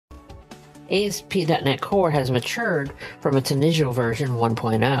ASP.NET Core has matured from its initial version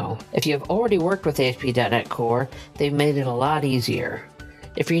 1.0. If you have already worked with ASP.NET Core, they've made it a lot easier.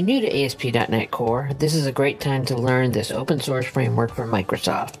 If you're new to ASP.NET Core, this is a great time to learn this open source framework from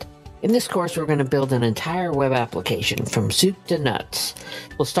Microsoft. In this course, we're going to build an entire web application from soup to nuts.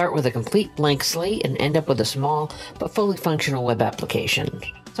 We'll start with a complete blank slate and end up with a small but fully functional web application.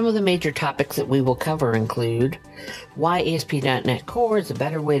 Some of the major topics that we will cover include why ASP.NET Core is a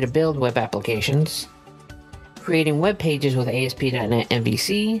better way to build web applications, creating web pages with ASP.NET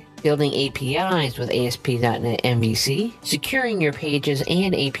MVC, building APIs with ASP.NET MVC, securing your pages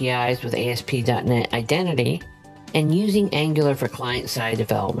and APIs with ASP.NET Identity, and using Angular for client-side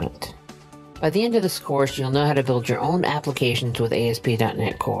development. By the end of this course, you'll know how to build your own applications with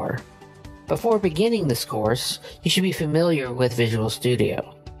ASP.NET Core. Before beginning this course, you should be familiar with Visual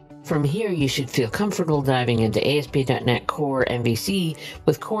Studio. From here, you should feel comfortable diving into ASP.NET Core MVC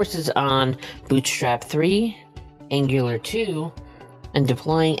with courses on Bootstrap 3, Angular 2, and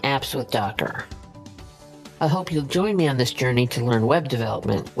deploying apps with Docker. I hope you'll join me on this journey to learn web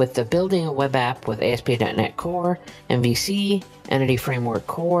development with the Building a Web App with ASP.NET Core, MVC, Entity Framework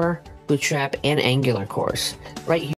Core, Bootstrap, and Angular course, right here.